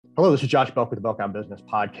Hello, this is Josh Belk with the Belk on Business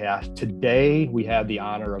podcast. Today, we have the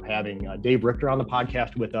honor of having Dave Richter on the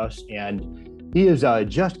podcast with us, and he has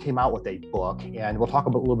just came out with a book, and we'll talk a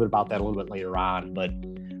little bit about that a little bit later on. But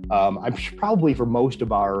I'm probably for most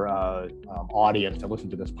of our audience that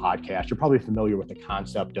listen to this podcast, you're probably familiar with the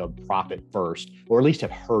concept of profit first, or at least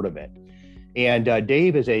have heard of it. And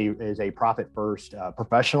Dave is a profit first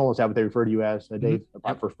professional. Is that what they refer to you as, Dave? Mm-hmm. A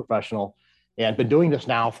profit first professional. And been doing this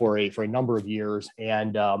now for a number of years. And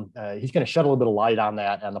he's going to shed a little bit of light on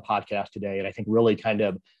that on the podcast today. And I think really kind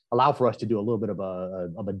of allow for us to do a little bit of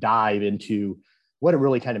a dive into what it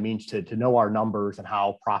really kind of means to know our numbers and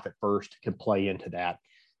how profit first can play into that.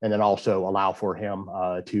 And then also allow for him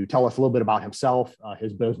to tell us a little bit about himself,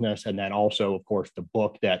 his business, and then also, of course, the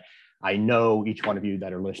book that I know each one of you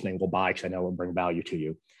that are listening will buy, because I know it will bring value to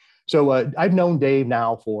you. So I've known Dave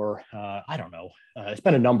now for, it's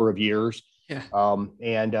been a number of years.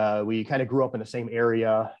 Yeah. We kind of grew up in the same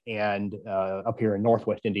area and up here in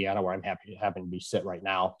Northwest Indiana, where I'm happen to be sitting right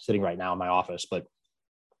now in my office. But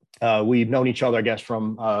we've known each other, I guess,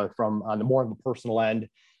 from on the more of the personal end.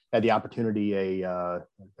 Had the opportunity a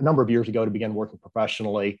number of years ago to begin working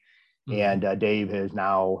professionally. Mm-hmm. And Dave has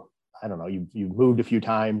now, you've moved a few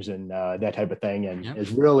times and that type of thing, and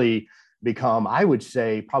has really become, I would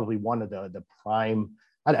say, probably one of the prime.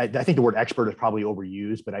 I think the word expert is probably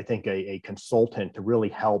overused, but I think a consultant to really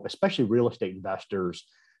help, especially real estate investors,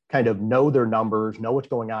 kind of know their numbers, know what's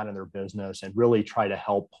going on in their business, and really try to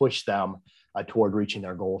help push them toward reaching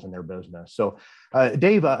their goals in their business. So,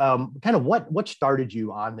 Dave, kind of what started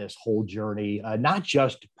you on this whole journey, not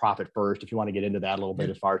just profit first, if you want to get into that a little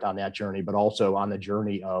bit as far as on that journey, but also on the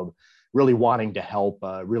journey of really wanting to help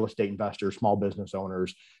real estate investors, small business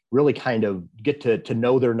owners, really kind of get to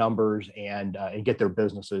know their numbers and get their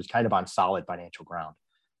businesses kind of on solid financial ground.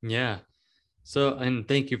 Yeah. So, and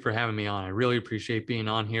thank you for having me on. I really appreciate being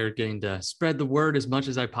on here, getting to spread the word as much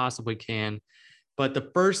as I possibly can. But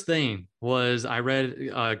the first thing was I read,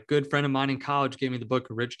 a good friend of mine in college gave me the book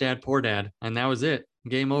Rich Dad, Poor Dad, and that was it.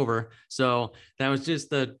 Game over. So that was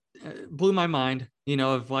just blew my mind,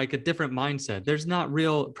 of like a different mindset. There's not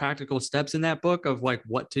real practical steps in that book of like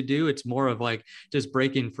what to do. It's more of like just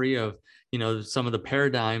breaking free of, some of the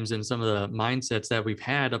paradigms and some of the mindsets that we've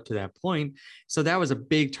had up to that point. So that was a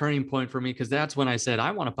big turning point for me, because that's when I said,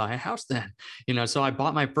 I want to buy a house then, so I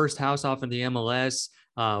bought my first house off of the MLS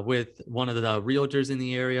with one of the realtors in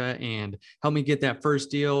the area, and helped me get that first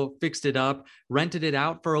deal, fixed it up, rented it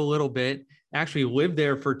out for a little bit, actually lived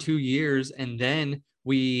there for 2 years. And then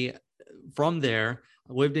from there,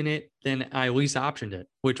 lived in it. Then I lease optioned it,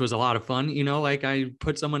 which was a lot of fun. Like I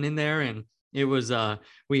put someone in there, and it was,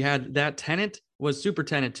 we had that tenant was super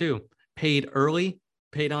tenant too, paid early,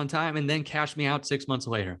 paid on time, and then cashed me out 6 months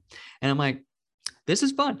later. And I'm like, this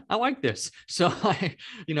is fun. I like this. So I,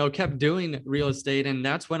 kept doing real estate. And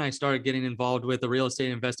that's when I started getting involved with a real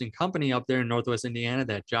estate investing company up there in Northwest Indiana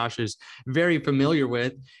that Josh is very familiar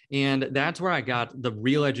with. And that's where I got the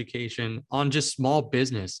real education on just small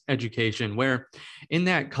business education, where in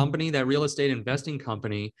that company, that real estate investing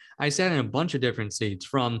company, I sat in a bunch of different seats,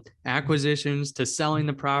 from acquisitions to selling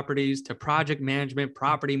the properties to project management,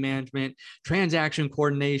 property management, transaction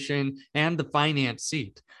coordination, and the finance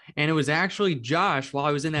seat. And it was actually Josh, while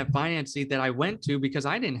I was in that finance seat, that I went to, because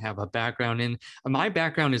I didn't have a background in, my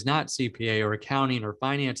background is not CPA or accounting or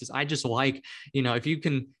finances. I just like,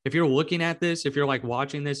 if you're looking at this, if you're like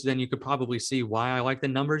watching this, then you could probably see why I like the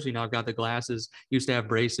numbers. I've got the glasses, used to have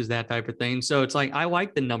braces, that type of thing. So it's like, I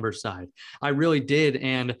like the number side. I really did.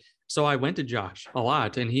 And so I went to Josh a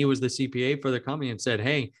lot, and he was the CPA for the company, and said,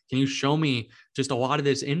 hey, can you show me just a lot of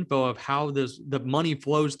this info of how the money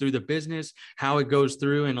flows through the business, how it goes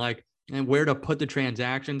through, and where to put the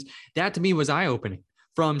transactions. That to me was eye-opening,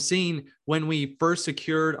 from seeing when we first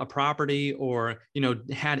secured a property or,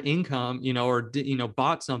 had income, or,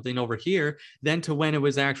 bought something over here, then to when it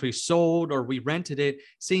was actually sold or we rented it,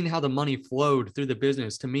 seeing how the money flowed through the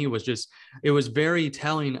business, to me was it was very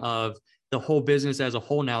telling of the whole business as a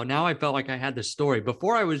whole. Now I felt like I had the story.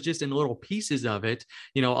 Before, I was just in little pieces of it,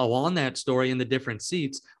 along that story in the different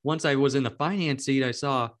seats. Once I was in the finance seat, I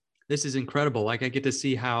saw, this is incredible. Like I get to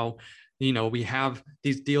see how, we have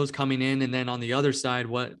these deals coming in, and then on the other side,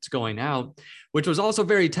 what's going out, which was also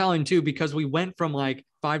very telling too, because we went from like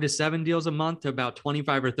 5 to 7 deals a month to about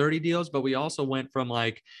 25 or 30 deals. But we also went from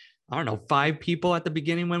like, 5 people at the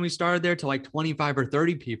beginning when we started there to like 25 or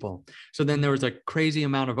 30 people. So then there was a crazy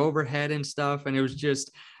amount of overhead and stuff. And it was just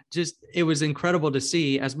it was incredible to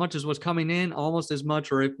see, as much as was coming in, almost as much,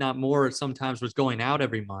 or if not more, sometimes was going out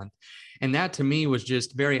every month. And that to me was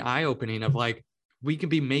just very eye-opening of like, we can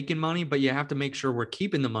be making money, but you have to make sure we're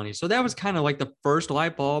keeping the money. So that was kind of like the first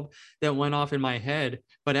light bulb that went off in my head.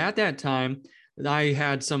 But at that time, I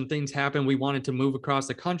had some things happen. We wanted to move across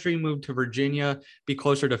the country, move to Virginia, be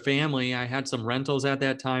closer to family. I had some rentals at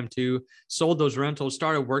that time too, sold those rentals,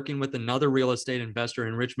 started working with another real estate investor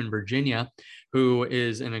in Richmond, Virginia, who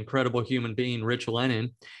is an incredible human being, Rich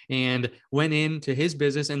Lennon, and went into his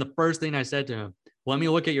business. And the first thing I said to him, let me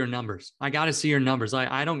look at your numbers. I got to see your numbers.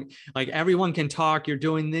 I don't like, everyone can talk. You're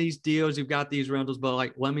doing these deals. You've got these rentals, but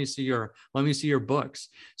like, let me see your books.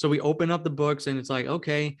 So we open up the books and it's like,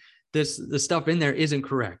 okay, the stuff in there isn't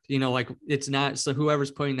correct. Like it's not, so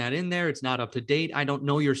whoever's putting that in there, it's not up to date. I don't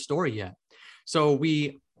know your story yet. So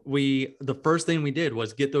the first thing we did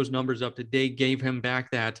was get those numbers up to date, gave him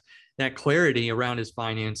back that clarity around his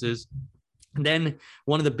finances. And then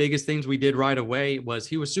one of the biggest things we did right away was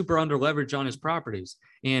he was super under leveraged on his properties,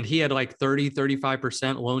 and he had like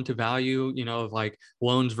 35% loan to value, of like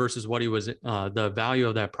loans versus what he was, the value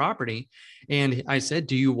of that property. And I said,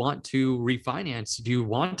 do you want to refinance? Do you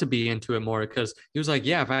want to be into it more? Because he was like,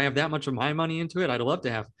 yeah, if I have that much of my money into it, I'd love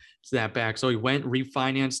to have that back. So he went,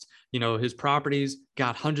 refinanced, his properties,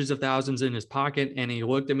 got hundreds of thousands in his pocket. And he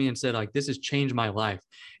looked at me and said, like, this has changed my life.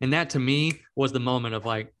 And that to me was the moment of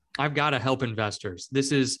like, I've got to help investors.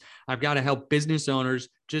 I've got to help business owners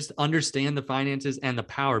just understand the finances and the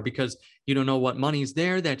power, because you don't know what money's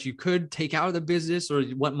there that you could take out of the business, or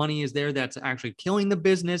what money is there that's actually killing the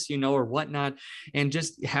business, or whatnot. And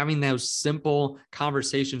just having those simple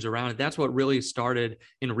conversations around it. That's what really started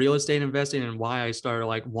in real estate investing, and why I started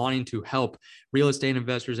like wanting to help real estate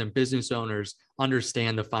investors and business owners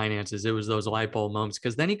understand the finances. It was those light bulb moments,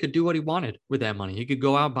 because then he could do what he wanted with that money. He could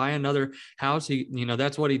go out, buy another house.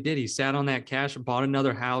 That's what he did. He sat on that cash and bought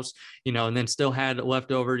another house, and then still had left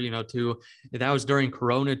over, that was during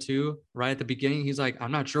Corona too, right at the beginning. He's like,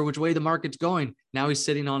 I'm not sure which way the market's going. Now he's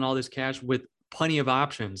sitting on all this cash with plenty of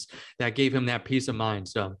options that gave him that peace of mind.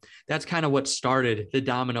 So that's kind of what started the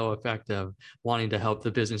domino effect of wanting to help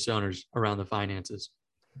the business owners around the finances.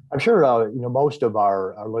 I'm sure most of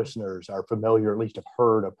our listeners are familiar, at least have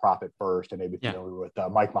heard of Profit First, and maybe familiar with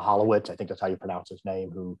Mike Michalowicz. I think that's how you pronounce his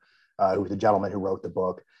name, who was the gentleman who wrote the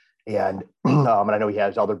book. And and I know he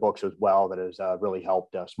has other books as well that has really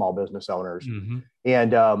helped small business owners. Mm-hmm.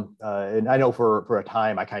 And I know for a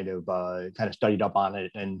time I kind of studied up on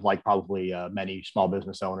it, and like probably many small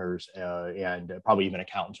business owners and probably even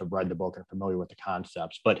accountants have read the book and are familiar with the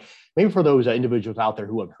concepts. But maybe for those individuals out there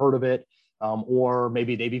who have heard of it, or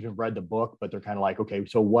maybe they've even read the book, but they're kind of like, okay,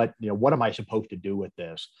 so what am I supposed to do with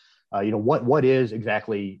this? What is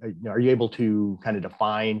exactly, are you able to kind of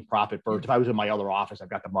define Profit First? If I was in my other office, I've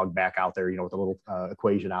got the mug back out there, with a little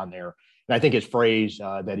equation on there. And I think his phrase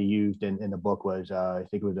that he used in the book was, I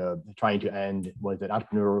think it was trying to end, was it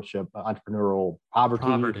entrepreneurial poverty?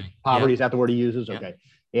 Poverty, yep. Is that the word he uses? Yep. Okay.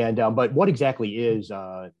 And, but what exactly is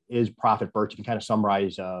Profit First? You can kind of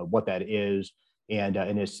summarize what that is, and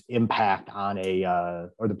its impact on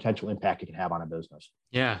or the potential impact it can have on a business.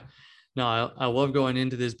 Yeah. No, I love going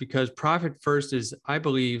into this, because Profit First is, I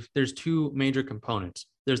believe there's two major components.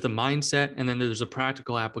 There's the mindset, and then there's a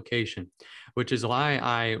practical application, which is why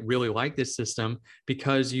I really like this system,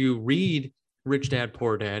 because you read Rich Dad,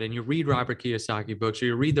 Poor Dad, and you read Robert Kiyosaki books, or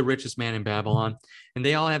you read The Richest Man in Babylon, and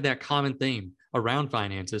they all have that common theme around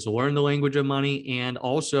finances: learn the language of money, and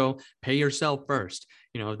also pay yourself first.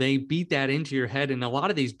 They beat that into your head in a lot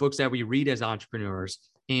of these books that we read as entrepreneurs.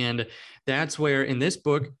 And that's where in this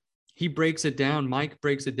book, Mike breaks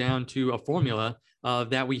it down to a formula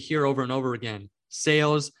that we hear over and over again: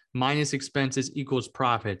 sales minus expenses equals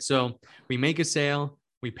profit. So we make a sale,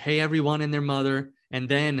 we pay everyone and their mother, and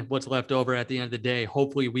then what's left over at the end of the day,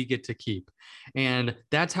 hopefully we get to keep. And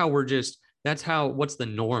that's what's the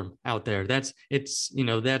norm out there. That's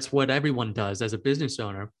what everyone does as a business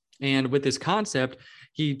owner. And with this concept,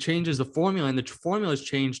 he changes the formula, and the formula is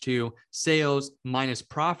changed to sales minus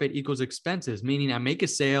profit equals expenses, meaning I make a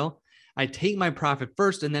sale, I take my profit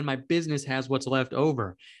first, and then my business has what's left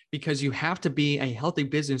over, because you have to be a healthy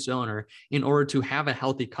business owner in order to have a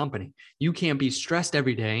healthy company. You can't be stressed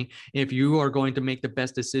every day if you are going to make the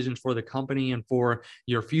best decisions for the company and for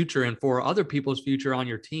your future and for other people's future on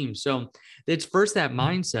your team. So it's first that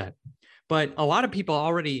mindset. But a lot of people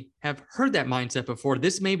already have heard that mindset before.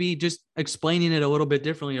 This may be just explaining it a little bit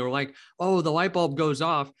differently, or like, oh, the light bulb goes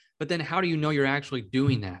off, but then how do you know you're actually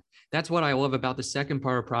doing that? That's what I love about the second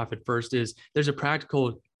part of Profit First is there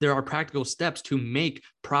are practical steps to make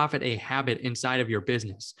profit a habit inside of your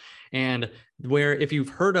business. And where, if you've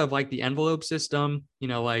heard of like the envelope system,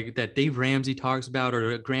 like that Dave Ramsey talks about,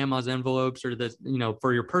 or grandma's envelopes, or the,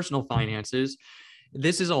 for your personal finances,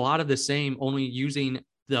 This is a lot of the same, only using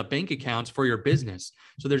the bank accounts for your business.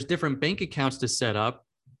 So there's different bank accounts to set up,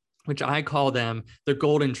 which I call them the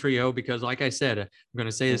golden trio, because like I said, I'm going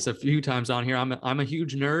to say this a few times on here. I'm a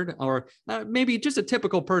huge nerd, or maybe just a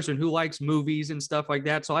typical person who likes movies and stuff like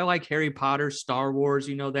that. So I like Harry Potter, Star Wars,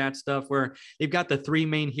 that stuff where they've got the three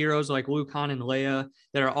main heroes like Luke, Han, and Leia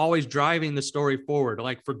that are always driving the story forward,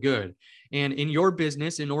 like for good. And in your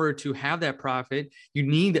business, in order to have that profit, you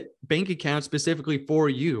need bank accounts specifically for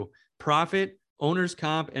you. Profit, owner's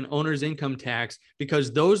comp, and owner's income tax,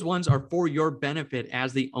 because those ones are for your benefit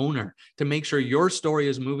as the owner to make sure your story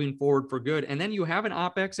is moving forward for good. And then you have an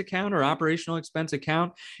OPEX account or operational expense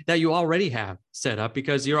account that you already have set up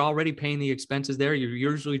because you're already paying the expenses there. You're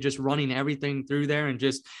usually just running everything through there and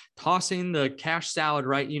just tossing the cash salad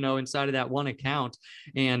right, inside of that one account.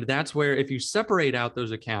 And that's where, if you separate out those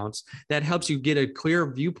accounts, that helps you get a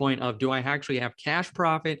clear viewpoint of, do I actually have cash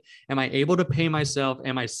profit? Am I able to pay myself?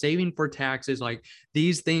 Am I saving for taxes? Like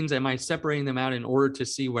these things, am I separating them out in order to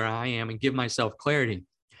see where I am and give myself clarity?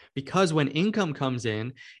 Because when income comes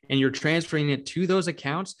in and you're transferring it to those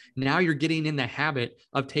accounts, now you're getting in the habit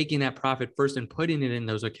of taking that profit first and putting it in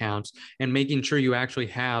those accounts and making sure you actually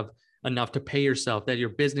have enough to pay yourself, that your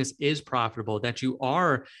business is profitable, that you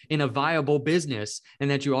are in a viable business, and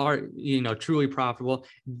that you are, truly profitable,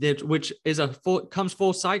 which is comes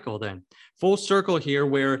full cycle, then full circle here,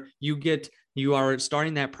 where you are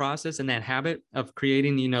starting that process and that habit of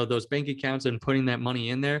creating, those bank accounts and putting that money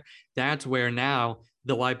in there. That's where now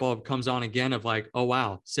the light bulb comes on again of like, oh,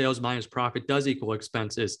 wow, sales minus profit does equal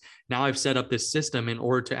expenses. Now I've set up this system in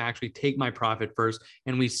order to actually take my profit first.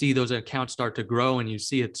 And we see those accounts start to grow, and you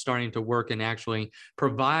see it starting to work and actually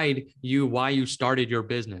provide you why you started your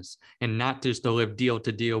business, and not just to live deal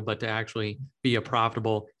to deal, but to actually be a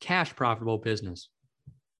profitable, cash profitable business.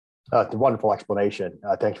 It's a wonderful explanation.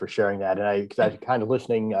 Thanks for sharing that. And because I kind of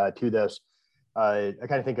listening to this, I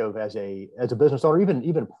kind of think of as a business owner,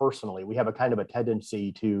 even personally, we have a kind of a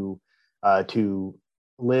tendency to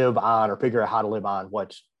live on or figure out how to live on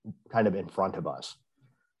what's kind of in front of us.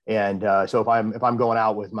 And so if I'm going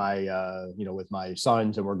out with my with my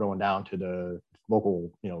sons, and we're going down to the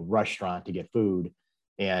local restaurant to get food,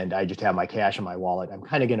 and I just have my cash in my wallet, I'm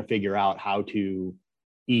kind of going to figure out how to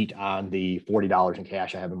eat on the $40 in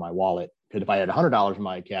cash I have in my wallet. Because if I had $100 in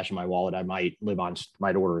my cash in my wallet, I might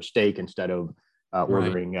order a steak instead of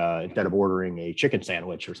ordering a chicken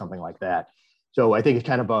sandwich or something like that. So I think it's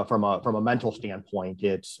kind of from a mental standpoint,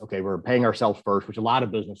 it's okay. We're paying ourselves first, which a lot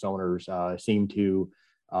of business owners seem to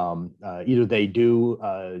either they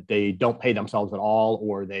don't pay themselves at all,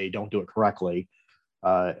 or they don't do it correctly.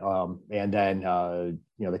 And then,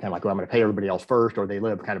 they're kind of like, well, I'm going to pay everybody else first, or they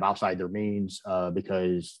live kind of outside their means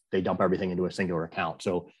because they dump everything into a singular account.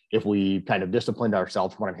 So if we kind of disciplined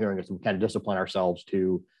ourselves, what I'm hearing is we kind of discipline ourselves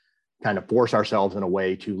to kind of force ourselves in a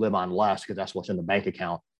way to live on less, because that's what's in the bank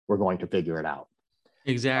account, we're going to figure it out.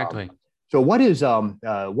 Exactly. So what is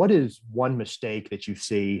one mistake that you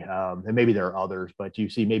see, and maybe there are others, but you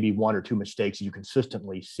see maybe one or two mistakes you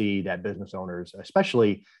consistently see that business owners,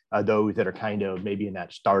 especially those that are kind of maybe in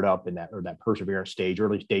that startup and that perseverance stage,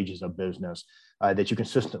 early stages of business, that you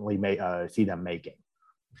consistently see them making?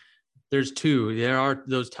 There's two. There are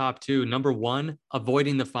those top two. Number one,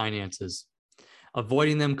 avoiding the finances,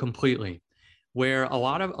 avoiding them completely, where a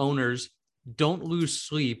lot of owners don't lose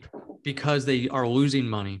sleep because they are losing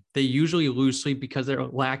money. They usually lose sleep because they're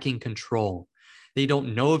lacking control. They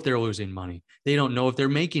don't know if they're losing money. They don't know if they're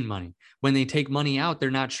making money. When they take money out,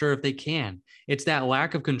 they're not sure if they can. It's that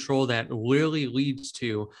lack of control that really leads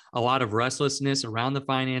to a lot of restlessness around the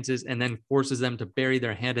finances, and then forces them to bury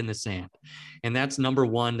their head in the sand. And that's number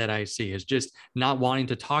one that I see, is just not wanting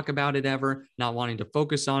to talk about it ever, not wanting to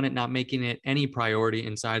focus on it, not making it any priority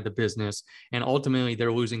inside the business. And ultimately,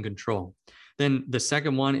 they're losing control. Then the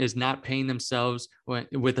second one is not paying themselves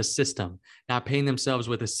with a system,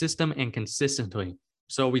 and consistently.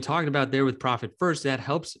 So we talked about there with Profit First, that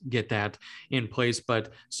helps get that in place.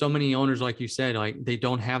 But so many owners, like you said, like they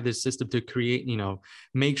don't have this system to create,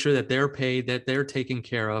 make sure that they're paid, that they're taken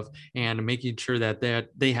care of, and making sure that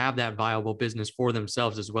they have that viable business for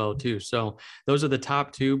themselves as well too. So those are the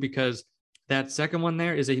top two, because that second one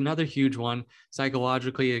there is another huge one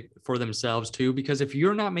psychologically for themselves too, because if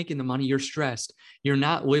you're not making the money, you're stressed. You're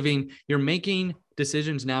not living, you're making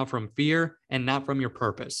decisions now from fear and not from your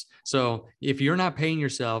purpose. So if you're not paying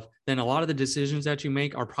yourself, then a lot of the decisions that you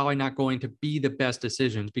make are probably not going to be the best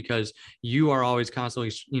decisions, because you are always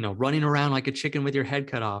constantly, running around like a chicken with your head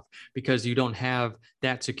cut off, because you don't have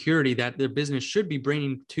that security that the business should be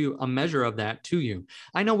bringing to a measure of that to you.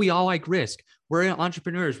 I know we all like risk. We're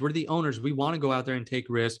entrepreneurs. We're the owners. We want to go out there and take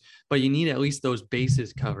risks, but you need at least those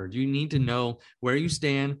bases covered. You need to know where you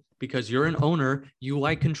stand, because you're an owner. You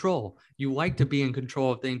like control. You like to be in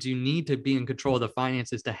control of things. You need to be in control of the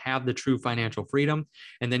finances to have the true financial freedom.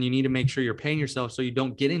 And then you need to make sure you're paying yourself so you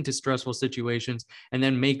don't get into stressful situations and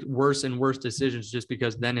then make worse and worse decisions, just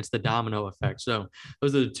because then it's the domino effect. So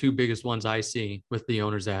those are the two biggest ones I see with the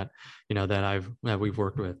owners that we've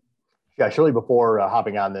worked with. Yeah, Shirley, before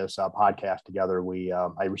hopping on this podcast together,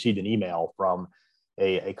 I received an email from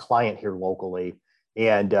a client here locally,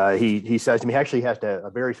 and he says to me, he actually has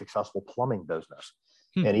a very successful plumbing business,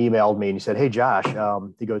 and he emailed me and he said, "Hey, Josh,"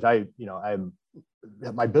 he goes,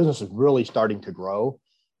 my business is really starting to grow,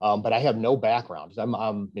 but I have no background.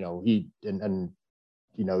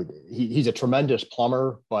 He's a tremendous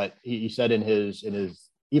plumber, but he said in his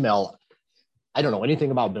email, I don't know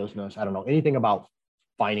anything about business. I don't know anything about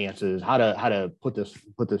finances, how to put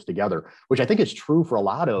this together, which I think is true for a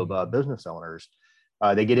lot of business owners.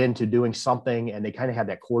 They get into doing something and they kind of have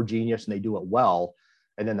that core genius and they do it well.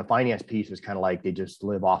 And then the finance piece is kind of like they just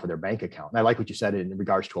live off of their bank account. And I like what you said in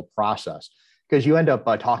regards to a process, because you end up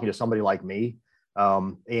talking to somebody like me.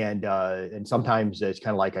 And sometimes it's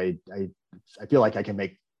kind of like I feel like I can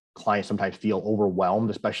make clients sometimes feel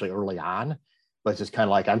overwhelmed, especially early on. But it's just kind of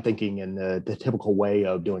like I'm thinking in the typical way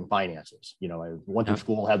of doing finances. I went through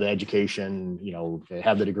school, had the education,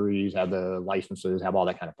 have the degrees, have the licenses, have all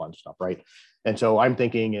that kind of fun stuff, right? And so I'm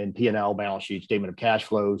thinking in P&L, balance sheet, statement of cash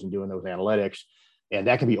flows, and doing those analytics. And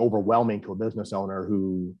that can be overwhelming to a business owner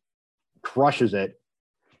who crushes it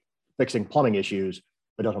fixing plumbing issues,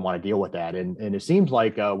 but doesn't want to deal with that. And it seems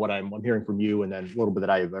like what I'm hearing from you, and then a little bit that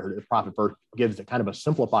I've heard, Profit First gives a kind of a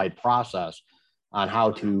simplified process on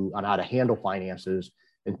how to handle finances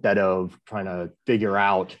instead of trying to figure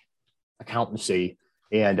out accountancy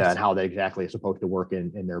and how that exactly is supposed to work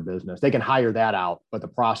in their business. They can hire that out, but the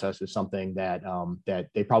process is something that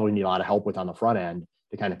they probably need a lot of help with on the front end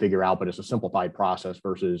to kind of figure out, but it's a simplified process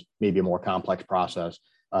versus maybe a more complex process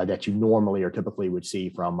that you normally or typically would see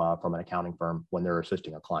from an accounting firm when they're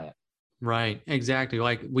assisting a client. Right. Exactly.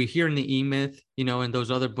 Like we hear in the E-Myth, in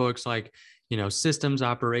those other books, like, systems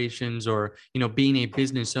operations, or, being a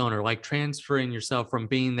business owner, like transferring yourself from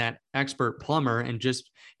being that expert plumber and just,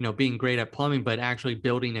 being great at plumbing, but actually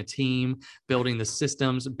building a team, building the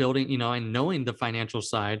systems, building, and knowing the financial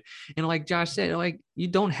side. And like Josh said, like, you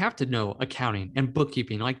don't have to know accounting and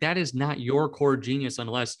bookkeeping. Like that is not your core genius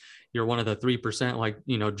unless you're one of the 3%, like,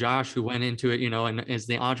 Josh, who went into it, and is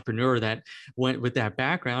the entrepreneur that went with that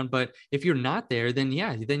background. But if you're not there, then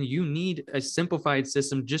then you need a simplified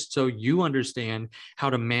system just so you understand how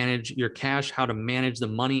to manage your cash, how to manage the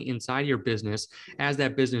money inside your business as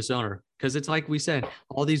that business owner. Because it's like we said,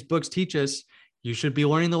 all these books teach us you should be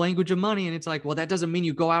learning the language of money. And it's like, well, that doesn't mean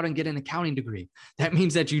you go out and get an accounting degree. That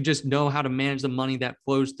means that you just know how to manage the money that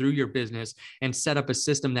flows through your business and set up a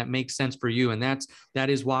system that makes sense for you. And that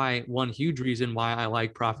is why one huge reason why I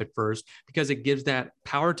like Profit First, because it gives that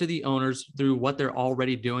power to the owners through what they're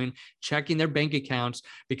already doing, checking their bank accounts.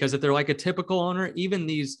 Because if they're like a typical owner, even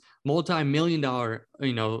these multi-million-dollar,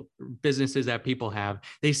 businesses that people have,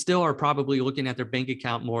 they still are probably looking at their bank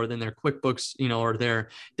account more than their QuickBooks, or their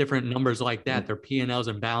different numbers like that, their P&Ls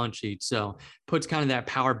and balance sheets. So puts kind of that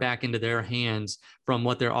power back into their hands from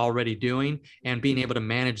what they're already doing, and being able to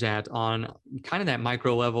manage that on kind of that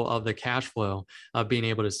micro level of the cash flow of being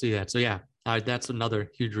able to see that. So that's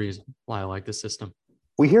another huge reason why I like the system.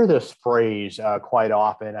 We hear this phrase quite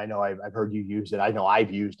often. I know I've heard you use it. I know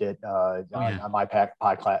I've used it on my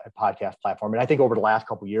podcast platform. And I think over the last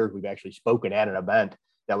couple of years, we've actually spoken at an event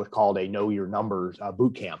that was called a Know Your Numbers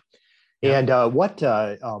boot camp. Yeah. And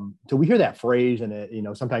so we hear that phrase,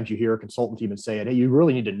 and sometimes you hear a consultant even say it, hey, you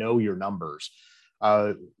really need to know your numbers.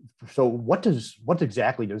 So what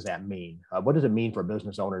exactly does that mean? What does it mean for a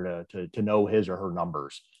business owner to know his or her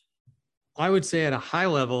numbers? I would say at a high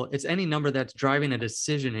level, it's any number that's driving a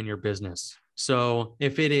decision in your business. So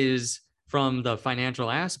if it is from the financial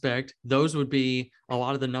aspect, those would be a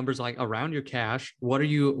lot of the numbers like around your cash. What are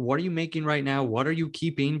you making right now? What are you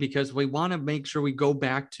keeping? Because we want to make sure we go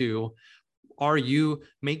back to, are you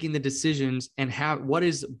making the decisions, and what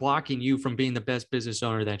is blocking you from being the best business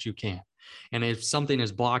owner that you can? And if something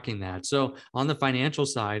is blocking that. So on the financial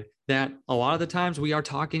side, that a lot of the times we are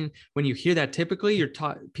talking, when you hear that, typically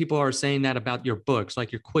people are saying that about your books,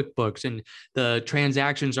 like your QuickBooks, and the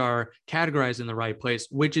transactions are categorized in the right place,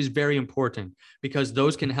 which is very important because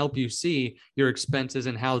those can help you see your expenses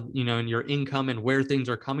and how, and your income and where things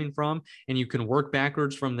are coming from. And you can work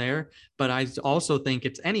backwards from there. But I also think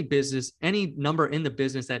it's any business, any number in the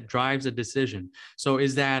business that drives a decision. So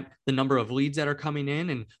is that the number of leads that are coming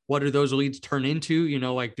in, and what do those leads turn into?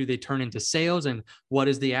 Like, do they turn into sales, and what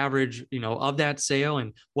is the average, of that sale,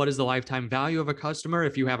 and what is the lifetime value of a customer?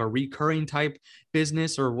 If you have a recurring type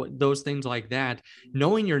business or those things like that,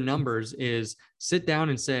 knowing your numbers is sit down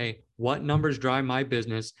and say, what numbers drive my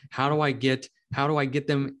business? How do I get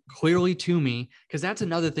them clearly to me? Because that's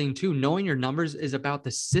another thing too. Knowing your numbers is about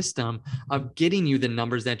the system of getting you the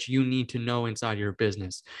numbers that you need to know inside your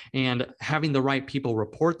business, and having the right people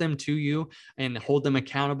report them to you and hold them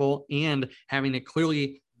accountable, and having it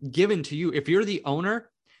clearly given to you. If you're the owner,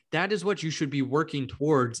 that is what you should be working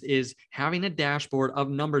towards, is having a dashboard of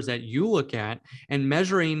numbers that you look at and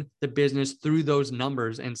measuring the business through those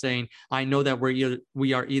numbers and saying, I know that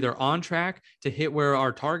we are either on track to hit where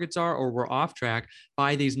our targets are, or we're off track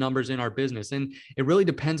by these numbers in our business. And it really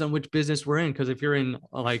depends on which business we're in. Because if you're in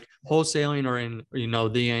like wholesaling or in,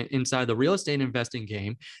 the inside the real estate investing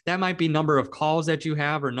game, that might be number of calls that you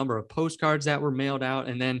have or number of postcards that were mailed out.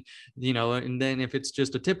 And then, if it's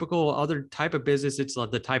just a typical other type of business, it's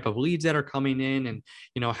the type of leads that are coming in, and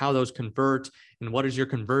how those convert, and what is your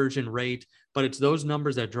conversion rate. But it's those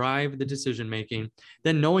numbers that drive the decision making.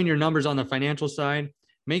 Then knowing your numbers on the financial side,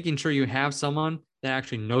 making sure you have someone that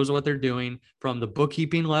actually knows what they're doing, from the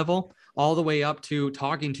bookkeeping level all the way up to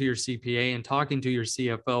talking to your CPA and talking to your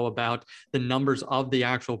CFO about the numbers of the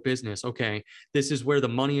actual business. Okay, this is where the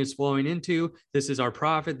money is flowing into. This is our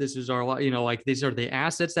profit. This is our, these are the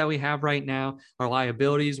assets that we have right now, our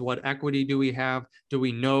liabilities. What equity do we have? Do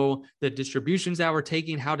we know the distributions that we're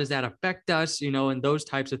taking? How does that affect us? And those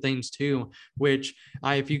types of things too, which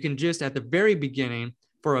if you can just at the very beginning,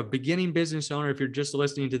 for a beginning business owner, if you're just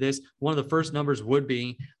listening to this, one of the first numbers would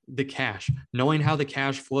be the cash, knowing how the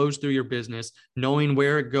cash flows through your business, knowing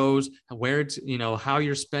where it goes, where it's, how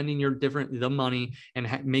you're spending the money,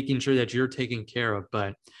 and making sure that you're taken care of.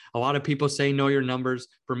 But a lot of people say, know your numbers.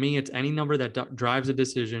 For me, it's any number that drives a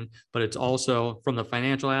decision, but it's also from the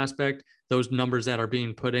financial aspect, those numbers that are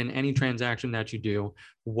being put in any transaction that you do.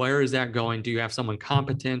 Where is that going? Do you have someone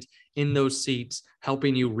competent in those seats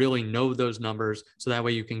helping you really know those numbers, so that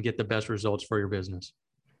way you can get the best results for your business?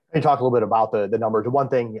 And talk a little bit about the numbers. One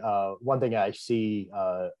thing I see,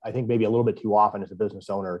 I think maybe a little bit too often as a business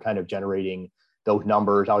owner, kind of generating those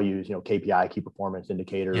numbers. I'll use KPI, key performance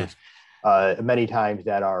indicators, many times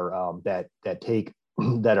that are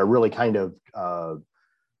that are really kind of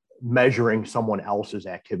measuring someone else's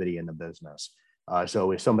activity in the business.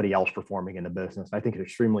 So is somebody else performing in the business? I think it's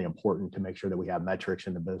extremely important to make sure that we have metrics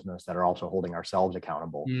in the business that are also holding ourselves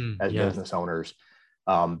accountable as business owners.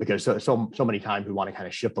 Because so many times we want to kind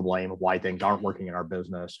of shift the blame of why things aren't working in our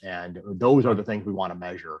business. And those are the things we want to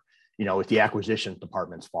measure. It's the acquisitions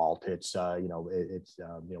department's fault. It's,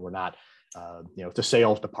 we're not, it's the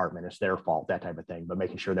sales department, it's their fault, that type of thing. But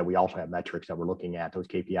making sure that we also have metrics that we're looking at, those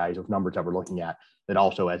KPIs, those numbers that we're looking at, that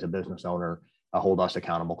also as a business owner hold us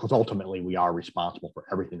accountable, because ultimately we are responsible for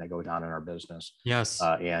everything that goes on in our business. Yes.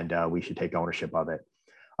 And we should take ownership of it.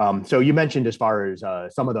 So you mentioned, as far as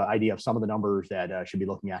some of the numbers that should be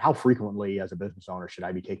looking at, how frequently as a business owner should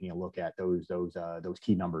I be taking a look at those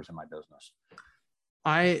key numbers in my business?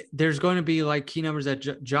 There's going to be like key numbers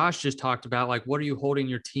that Josh just talked about, like what are you holding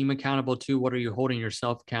your team accountable to? What are you holding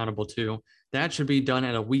yourself accountable to? That should be done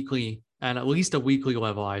at least a weekly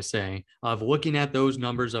level, I say, of looking at those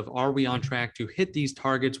numbers of, are we on track to hit these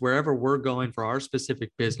targets wherever we're going for our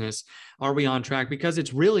specific business? Are we on track? Because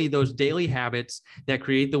it's really those daily habits that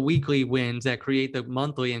create the weekly wins, that create the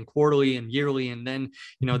monthly and quarterly and yearly. And then,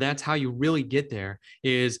 that's how you really get there,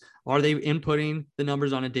 is, are they inputting the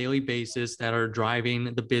numbers on a daily basis that are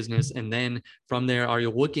driving the business? And then from there, are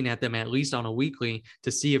you looking at them at least on a weekly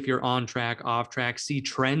to see if you're on track, off track, see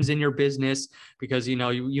trends in your business? Because,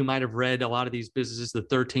 you might have read a lot of these businesses, the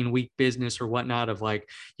 13-week business or whatnot, of like,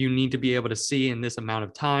 you need to be able to see in this amount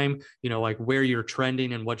of time, like where you're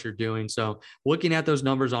trending and what you're doing. So looking at those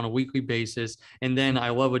numbers on a weekly basis. And then I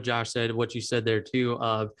love what Josh said, what you said there too,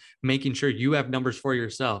 of making sure you have numbers for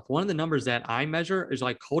yourself. One of the numbers that I measure is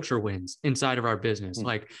like culture wins inside of our business.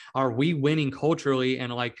 Like, are we winning culturally?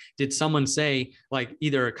 And like, did someone say, like,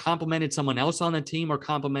 either complimented someone else on the team or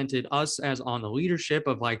complimented us as on the leadership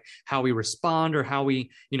of like how we respond or how we,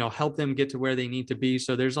 help them get to where they need to be?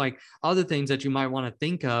 So there's like other things that you might want to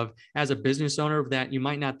think of as a business owner that you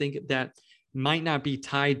might not think that might not be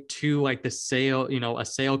tied to like the sale, a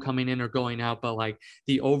sale coming in or going out, but like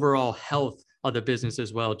the overall health of the business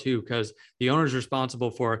as well too, because the owner is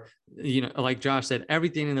responsible for, like Josh said,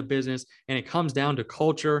 everything in the business, and it comes down to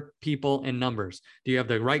culture, people, and numbers. Do you have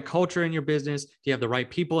the right culture in your business? Do you have the right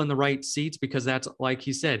people in the right seats? Because that's, like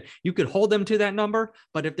he said, you could hold them to that number,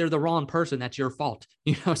 but if they're the wrong person, that's your fault.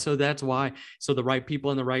 So that's why. So the right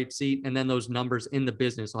people in the right seat, and then those numbers in the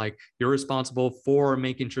business, like you're responsible for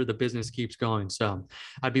making sure the business keeps going. So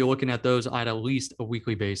I'd be looking at those at least a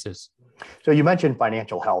weekly basis. So you mentioned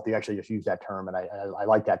financial health. You actually just used that term, and I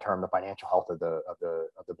like that term, the financial health of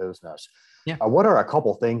the business. Yeah. What are a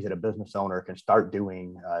couple things that a business owner can start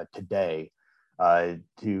doing today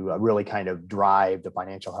to really kind of drive the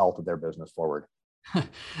financial health of their business forward?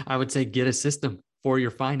 I would say get a system for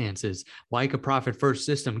your finances, like a Profit First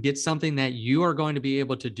system. Get something that you are going to be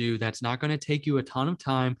able to do that's not going to take you a ton of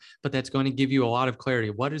time, but that's going to give you a lot of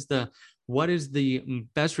clarity. What is the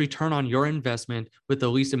best return on your investment with the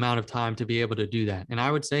least amount of time to be able to do that? And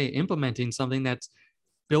I would say implementing something that's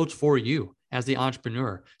built for you as the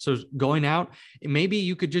entrepreneur. So going out, maybe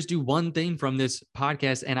you could just do one thing from this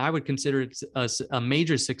podcast, and I would consider it a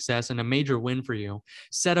major success and a major win for you.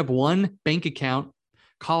 Set up one bank account,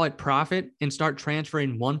 call it Profit, and start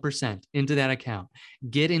transferring 1% into that account.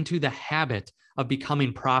 Get into the habit of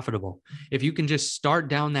becoming profitable. If you can just start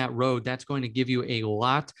down that road, that's going to give you a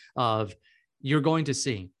lot of, you're going to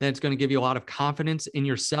see that's going to give you a lot of confidence in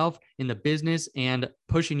yourself, in the business, and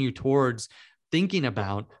pushing you towards thinking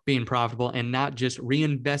about being profitable and not just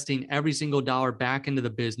reinvesting every single dollar back into the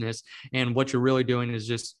business. And what you're really doing is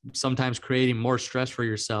just sometimes creating more stress for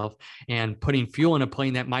yourself and putting fuel in a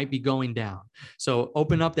plane that might be going down. So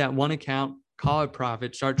open up that one account, call it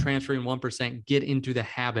Profit, start transferring 1%, get into the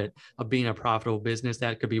habit of being a profitable business.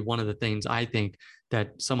 That could be one of the things I think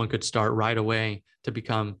that someone could start right away to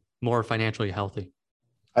become more financially healthy.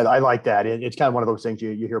 I like that. It's kind of one of those things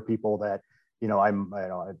you hear people that, I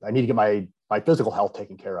need to get my physical health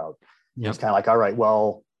taken care of. Yep. It's kind of like, all right,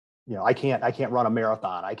 well, I can't run a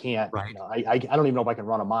marathon. I can't, right. I don't even know if I can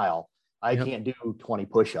run a mile. I can't do 20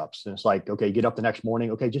 push-ups. And it's like, okay, get up the next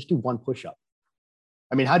morning. Okay, just do one push-up.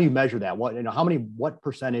 I mean, how do you measure that? What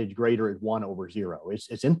percentage greater is 1 over 0?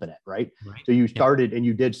 It's infinite, right? So you started and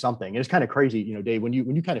you did something. And it's kind of crazy, Dave, when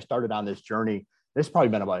you kind of started on this journey, it's probably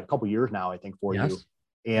been about a couple of years now, I think, for you.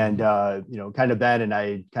 And, kind of then, and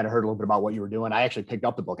I kind of heard a little bit about what you were doing. I actually picked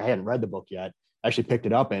up the book. I hadn't read the book yet. I actually picked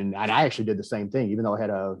it up, and I actually did the same thing. Even though I had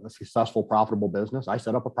a successful, profitable business, I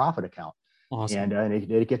set up a profit account. Awesome. And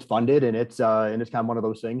it gets funded, and it's kind of one of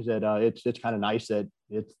those things that it's kind of nice that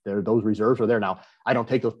it's there. Those reserves are there. Now, I don't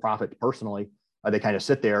take those profits personally. They kind of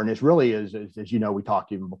sit there, and it's really as we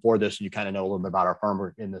talked even before this, and you kind of know a little bit about our firm.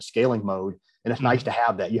 We're in the scaling mode, and it's nice to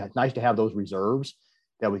have that. Yeah, it's nice to have those reserves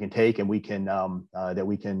that we can take, and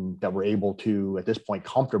that we're able to at this point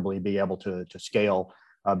comfortably be able to scale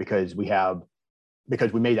because we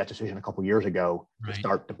made that decision a couple of years ago to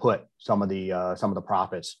start to put some of the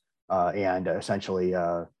profits and essentially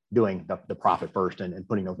doing the profit first and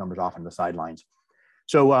putting those numbers off on the sidelines.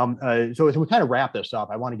 So as we kind of wrap this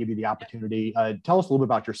up, I want to give you the opportunity. Tell us a little bit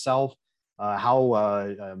about yourself. I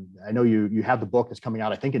know you have the book that's coming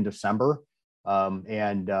out, I think, in December.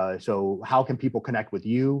 So how can people connect with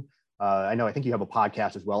you? I think you have a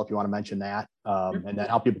podcast as well, if you want to mention that, and then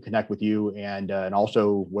how people connect with you, and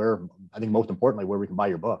also where, I think most importantly, where we can buy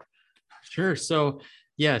your book. Sure. So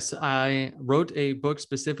yes, I wrote a book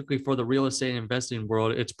specifically for the real estate investing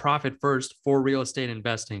world. It's Profit First for real estate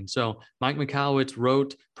investing. So Mike Michalowicz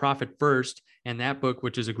wrote Profit First, and that book,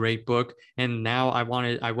 which is a great book. And now I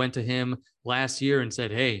went to him last year and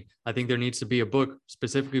said, hey, I think there needs to be a book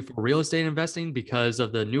specifically for real estate investing because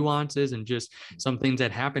of the nuances and just some things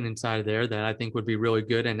that happen inside of there that I think would be really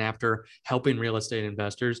good. And after helping real estate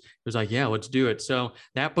investors, it was like, yeah, let's do it. So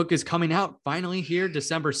that book is coming out finally here,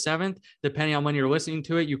 December 7th, depending on when you're listening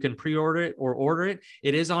to it. You can pre-order it or order it.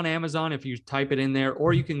 It is on Amazon if you type it in there,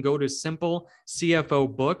 or you can go to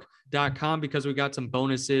simplecfobook.com because we got some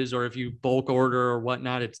bonuses, or if you bulk order or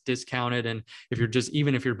whatnot, it's discounted. And if you're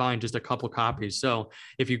buying just a couple copies. So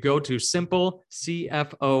if you go to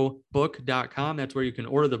simplecfobook.com, that's where you can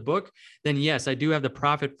order the book. Then yes, I do have the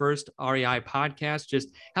Profit First REI podcast. Just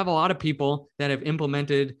have a lot of people that have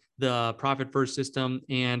implemented the Profit First system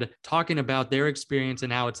and talking about their experience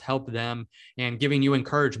and how it's helped them, and giving you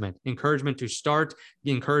encouragement to start,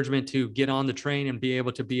 encouragement to get on the train and be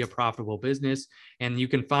able to be a profitable business. And you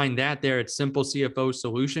can find that there at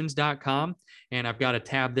simplecfosolutions.com. And I've got a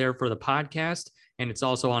tab there for the podcast, and it's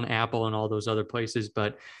also on Apple and all those other places.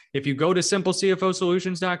 But if you go to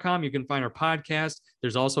simplecfosolutions.com, you can find our podcast.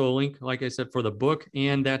 There's also a link, like I said, for the book.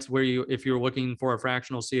 And that's where if you're looking for a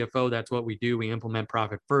fractional CFO, that's what we do. We implement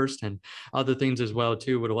Profit First and other things as well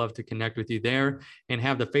too. Would love to connect with you there, and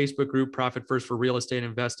have the Facebook group Profit First for Real Estate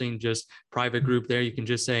Investing, just private group there. You can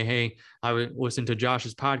just say, hey, I would listen to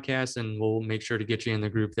Josh's podcast, and we'll make sure to get you in the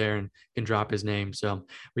group there and can drop his name. So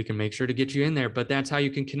we can make sure to get you in there. But that's how you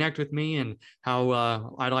can connect with me, and how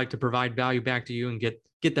I'd like to provide value back to you and get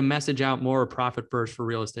the message out more, Profit First for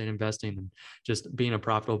Real Estate Investing, and just being a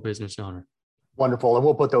profitable business owner. Wonderful. And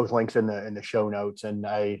we'll put those links in the show notes. And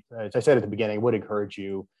as I said at the beginning, would encourage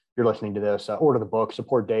you, if you're listening to this, order the book,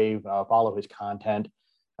 support Dave, follow his content.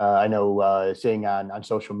 I know seeing on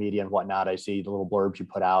social media and whatnot, I see the little blurbs you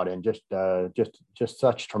put out, and just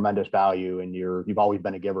such tremendous value. And you've always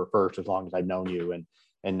been a giver first, as long as I've known you.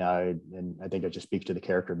 And I think it just speaks to the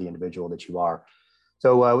character of the individual that you are.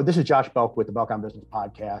 So this is Josh Belk with the Belk on Business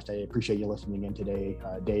podcast. I appreciate you listening in today.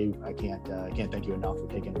 Dave, I can't thank you enough for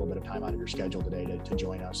taking a little bit of time out of your schedule today to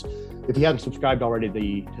join us. If you haven't subscribed already to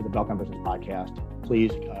the Belk on Business podcast, please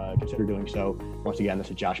consider doing so. Once again, this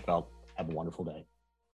is Josh Belk. Have a wonderful day.